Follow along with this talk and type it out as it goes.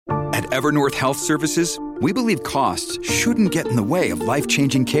At Evernorth Health Services, we believe costs shouldn't get in the way of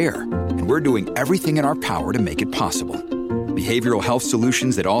life-changing care, and we're doing everything in our power to make it possible. Behavioral health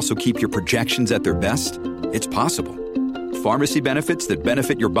solutions that also keep your projections at their best? It's possible. Pharmacy benefits that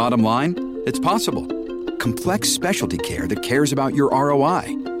benefit your bottom line? It's possible. Complex specialty care that cares about your ROI?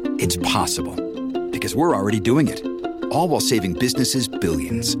 It's possible. Because we're already doing it. All while saving businesses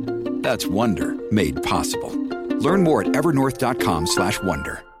billions. That's Wonder made possible. Learn more at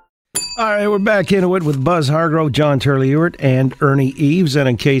evernorth.com/wonder. All right, we're back into it with Buzz Hargrove, John Turley-Ewart, and Ernie Eves. And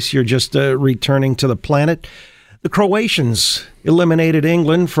in case you're just returning to the planet, the Croatians eliminated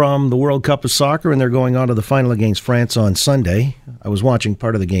England from the World Cup of Soccer, and they're going on to the final against France on Sunday. I was watching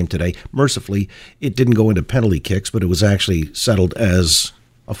part of the game today. Mercifully, it didn't go into penalty kicks, but it was actually settled as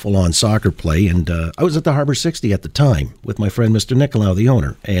a full-on soccer play. And I was at the Harbor 60 at the time with my friend Mr. Nicolau, the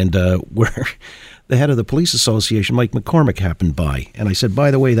owner, and where the head of the police association, Mike McCormick, happened by. And I said,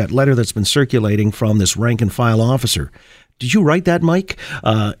 by the way, that letter that's been circulating from this rank-and-file officer, did you write that, Mike?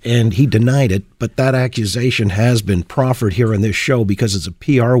 And he denied it, but that accusation has been proffered here on this show because it's a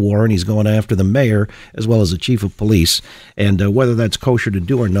PR war, and he's going after the mayor as well as the chief of police. And whether that's kosher to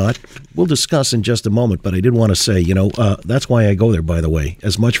do or not, we'll discuss in just a moment. But I did want to say, that's why I go there, by the way,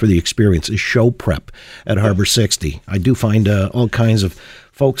 as much for the experience as show prep at Harbor 60. I do find all kinds of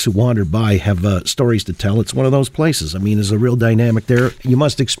folks who wander by have stories to tell. It's one of those places. I mean, there's a real dynamic there. You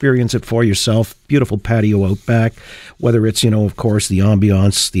must experience it for yourself. Beautiful patio out back, whether it's, of course, the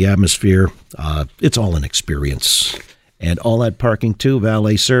ambiance, the atmosphere. It's all an experience. And all that parking, too,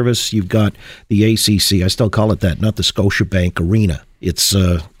 valet service. You've got the ACC. I still call it that, not the Scotiabank Arena. It's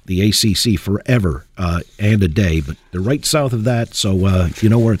the ACC forever and a day. But they're right south of that, so you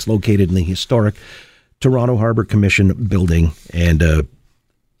know where it's located in the historic Toronto Harbor Commission building. And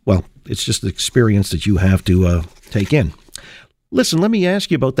well, it's just the experience that you have to take in. Listen, let me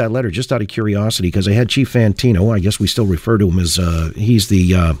ask you about that letter, just out of curiosity, because I had Chief Fantino, I guess we still refer to him as, he's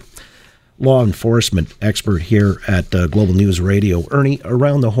the law enforcement expert here at Global News Radio. Ernie,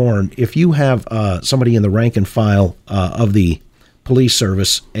 around the horn, if you have somebody in the rank and file of the police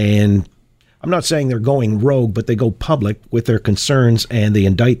service, and I'm not saying they're going rogue, but they go public with their concerns and they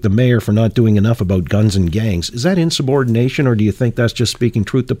indict the mayor for not doing enough about guns and gangs. Is that insubordination, or do you think that's just speaking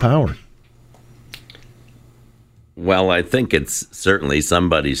truth to power? Well, I think it's certainly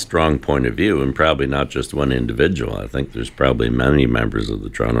somebody's strong point of view, and probably not just one individual. I think there's probably many members of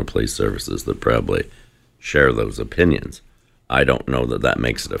the Toronto Police Services that probably share those opinions. I don't know that that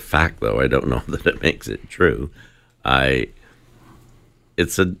makes it a fact, though. I don't know that it makes it true.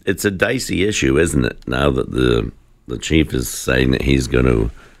 It's a dicey issue, isn't it? Now that the chief is saying that he's going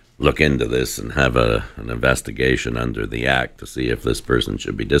to look into this and have an investigation under the act to see if this person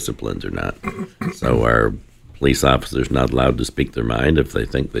should be disciplined or not. So are police officers not allowed to speak their mind if they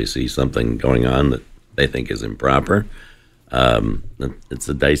think they see something going on that they think is improper? It's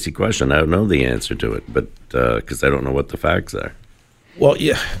a dicey question. I don't know the answer to it, but because I don't know what the facts are. Well,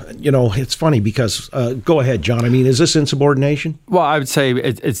 yeah, it's funny because, go ahead, John. I mean, is this insubordination? Well, I would say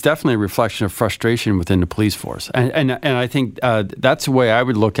it's definitely a reflection of frustration within the police force. And I think that's the way I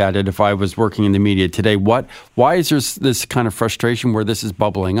would look at it if I was working in the media today. Why is there this kind of frustration where this is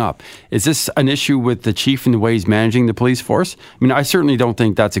bubbling up? Is this an issue with the chief and the way he's managing the police force? I mean, I certainly don't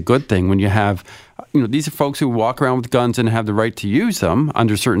think that's a good thing when you have these are folks who walk around with guns and have the right to use them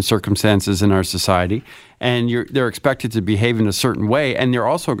under certain circumstances in our society, and they're expected to behave in a certain way, and they're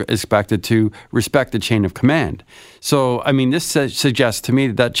also expected to respect the chain of command. So, I mean, this suggests to me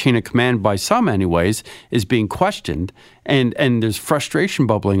that chain of command, by some anyways, is being questioned, and there's frustration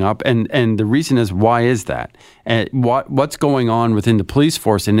bubbling up, and the reason is, why is that? And what's going on within the police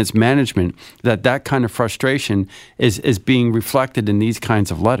force and its management that kind of frustration is being reflected in these kinds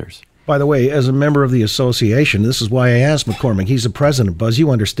of letters? By the way, as a member of the association, this is why I asked McCormick. He's the president. Buzz,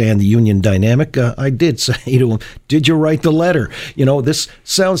 you understand the union dynamic. I did say to him, did you write the letter? This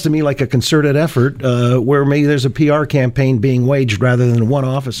sounds to me like a concerted effort where maybe there's a PR campaign being waged rather than one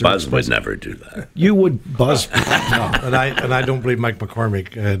officer. Buzz would never do that. You would, Buzz. No, and I don't believe Mike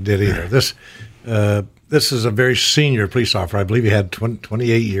McCormick did either. This is a very senior police officer. I believe he had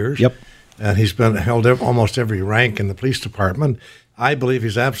 28 years. Yep. And he's been held almost every rank in the police department. I believe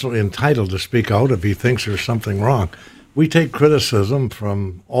he's absolutely entitled to speak out if he thinks there's something wrong. We take criticism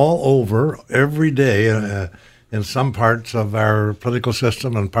from all over every day in some parts of our political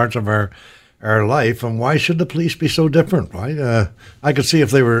system and parts of our life, and why should the police be so different, right? I could see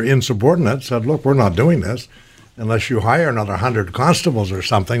if they were insubordinate, said, look, we're not doing this. Unless you hire another 100 constables or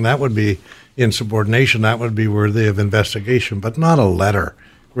something, that would be insubordination. That would be worthy of investigation, but not a letter.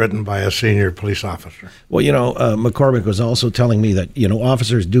 written by a senior police officer. Well, McCormick was also telling me that,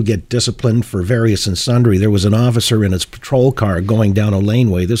 officers do get disciplined for various and sundry. There was an officer in his patrol car going down a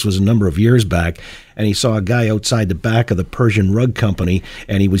laneway. This was a number of years back, and he saw a guy outside the back of the Persian Rug Company,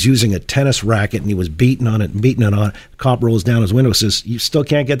 and he was using a tennis racket, and he was beating on it. The cop rolls down his window, says, "You still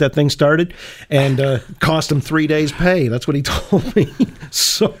can't get that thing started?" And cost him 3 days' pay. That's what he told me.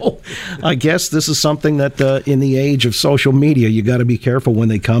 So I guess this is something that in the age of social media, you got to be careful when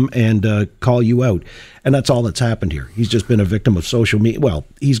they come and call you out. And that's all that's happened here. He's just been a victim of social media. Well,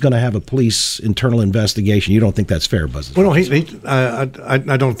 he's going to have a police internal investigation. You don't think that's fair, Buzz? Well, I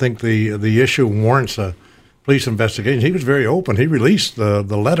don't think the issue warrants a police investigation. He was very open. He released the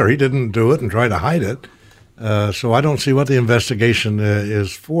letter. He didn't do it and try to hide it. So I don't see what the investigation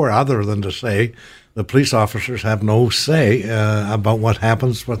is for, other than to say the police officers have no say about what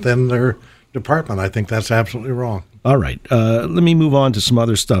happens within their department. I think that's absolutely wrong. All right. Let me move on to some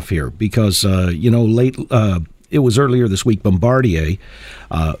other stuff here because, it was earlier this week, Bombardier,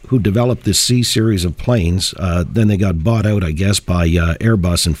 who developed this C series of planes. Then they got bought out, I guess, by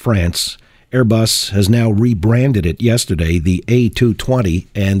Airbus in France. Airbus has now rebranded it yesterday, the A220,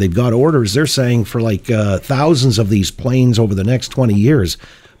 and they've got orders, they're saying, for thousands of these planes over the next 20 years.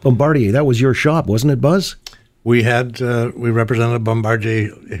 Bombardier, that was your shop, wasn't it, Buzz? We represented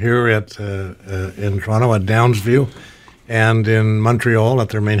Bombardier here in Toronto at Downsview, and in Montreal at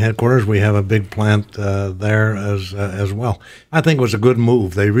their main headquarters. We have a big plant there as well. I think it was a good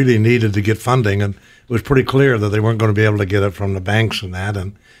move. They really needed to get funding, and it was pretty clear that they weren't going to be able to get it from the banks and that.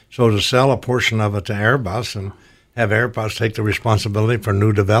 And so to sell a portion of it to Airbus and have Airbus take the responsibility for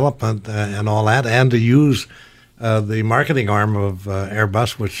new development and all that, and to use the marketing arm of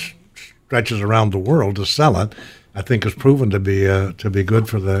Airbus, which stretches around the world, to sell it, I think has proven to be good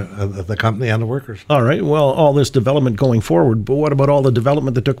for the company and the workers. All right. Well, all this development going forward, but what about all the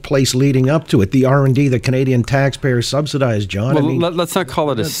development that took place leading up to it? The R&D that Canadian taxpayers subsidized, John. Well, let's not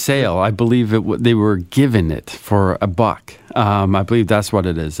call it a sale. I believe they were given it for $1. I believe that's what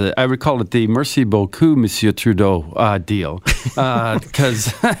it is. I would call it the Merci beaucoup, Monsieur Trudeau deal,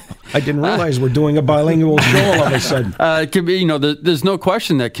 because I didn't realize we're doing a bilingual show all of a sudden. There's no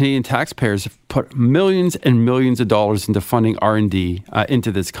question that Canadian taxpayers have put millions and millions of dollars into funding R&D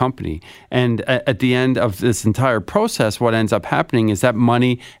into this company. And at the end of this entire process, what ends up happening is that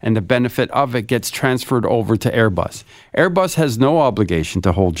money and the benefit of it gets transferred over to Airbus. Airbus has no obligation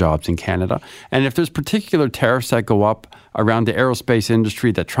to hold jobs in Canada. And if there's particular tariffs that go up around the aerospace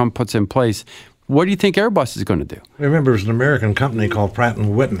industry that Trump puts in place, what do you think Airbus is going to do? Remember, there's an American company called Pratt &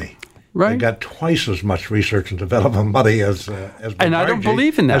 Whitney. Right. They got twice as much research and development money as Bombardier. And I don't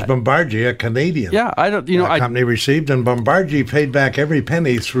believe in that. As Bombardier, a Canadian company received, and Bombardier paid back every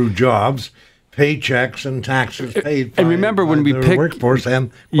penny through jobs, paychecks, and taxes paid by, remember when we the workforce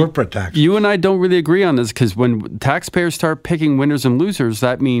and corporate taxes. You and I don't really agree on this, because when taxpayers start picking winners and losers,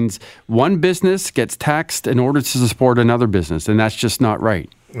 that means one business gets taxed in order to support another business, and that's just not right.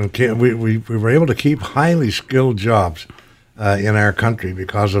 Okay, we were able to keep highly skilled jobs in our country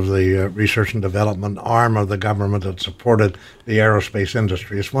because of the research and development arm of the government that supported the aerospace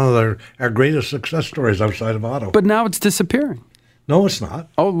industry. It's one of our greatest success stories outside of Ottawa. But now it's disappearing. No, it's not.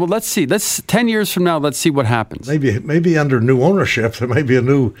 Oh, well, let's see. 10 years from now, let's see what happens. Maybe under new ownership, there may be a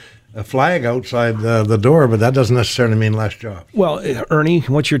new flag outside the door, but that doesn't necessarily mean less jobs. Well, Ernie,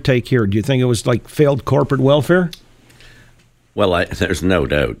 what's your take here? Do you think it was like failed corporate welfare? Well, there's no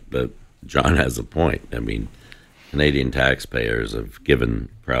doubt that John has a point. I mean, Canadian taxpayers have given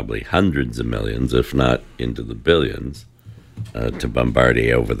probably hundreds of millions, if not into the billions, to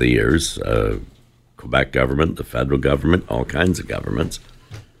Bombardier over the years. Quebec government, the federal government, all kinds of governments.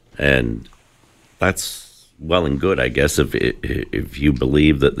 And that's well and good, I guess, if you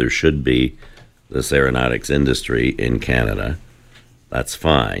believe that there should be this aeronautics industry in Canada, that's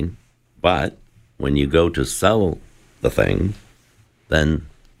fine. But when you go to sell the thing, then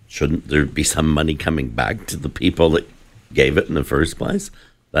shouldn't there be some money coming back to the people that gave it in the first place?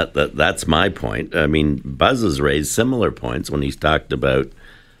 That's my point. I mean, Buzz has raised similar points when he's talked about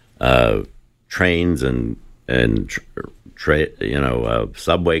trains and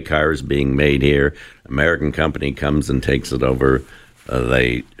subway cars being made here. American company comes and takes it over.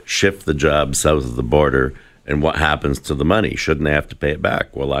 They shift the job south of the border. And what happens to the money? Shouldn't they have to pay it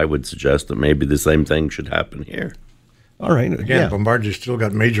back? Well, I would suggest that maybe the same thing should happen here. All right. Again, Bombardier's still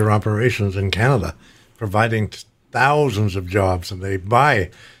got major operations in Canada, providing thousands of jobs, and they buy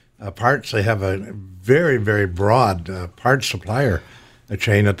parts. They have a very, very broad parts supplier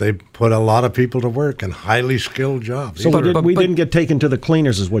chain that they put a lot of people to work in highly skilled jobs. So we didn't get taken to the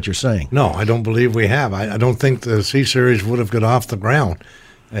cleaners, is what you're saying? No, I don't believe we have. I don't think the C-Series would have got off the ground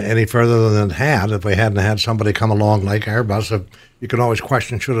any further than it had if we hadn't had somebody come along like Airbus. You can always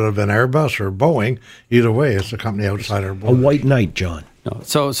question, should it have been Airbus or Boeing? Either way, it's a company outside our borders. A white knight, John. No.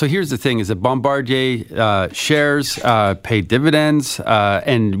 So here's the thing: is that Bombardier shares paid dividends,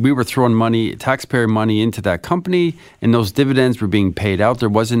 and we were throwing taxpayer money into that company, and those dividends were being paid out. There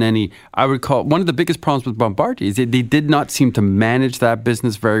wasn't any. I would call one of the biggest problems with Bombardier is that they did not seem to manage that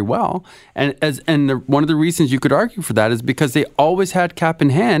business very well, and one of the reasons you could argue for that is because they always had cap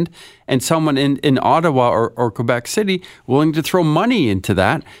in hand, and someone in Ottawa or Quebec City willing to throw money into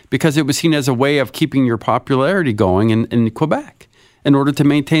that because it was seen as a way of keeping your popularity going in Quebec, in order to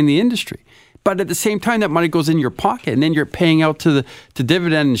maintain the industry. But at the same time, that money goes in your pocket, and then you're paying out to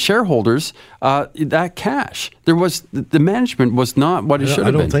dividend and shareholders that cash. The management was not what it should have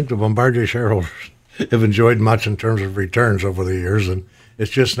been. I don't think the Bombardier shareholders have enjoyed much in terms of returns over the years, and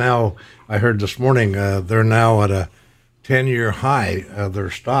it's just now, I heard this morning, they're now at a 10-year high, their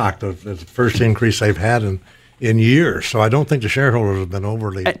stock, the first increase they've had in years. So I don't think the shareholders have been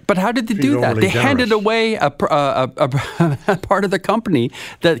overly. But how did they do that? They handed away a part of the company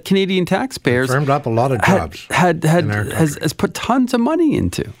that Canadian taxpayers firmed up a lot of jobs. Has put tons of money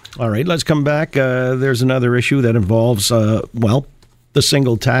into. All right, let's come back. There's another issue that involves the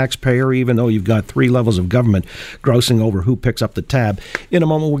single taxpayer, even though you've got three levels of government grousing over who picks up the tab. In a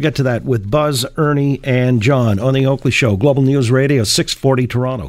moment, we'll get to that with Buzz, Ernie, and John on the Oakley Show. Global News Radio, 640 Toronto.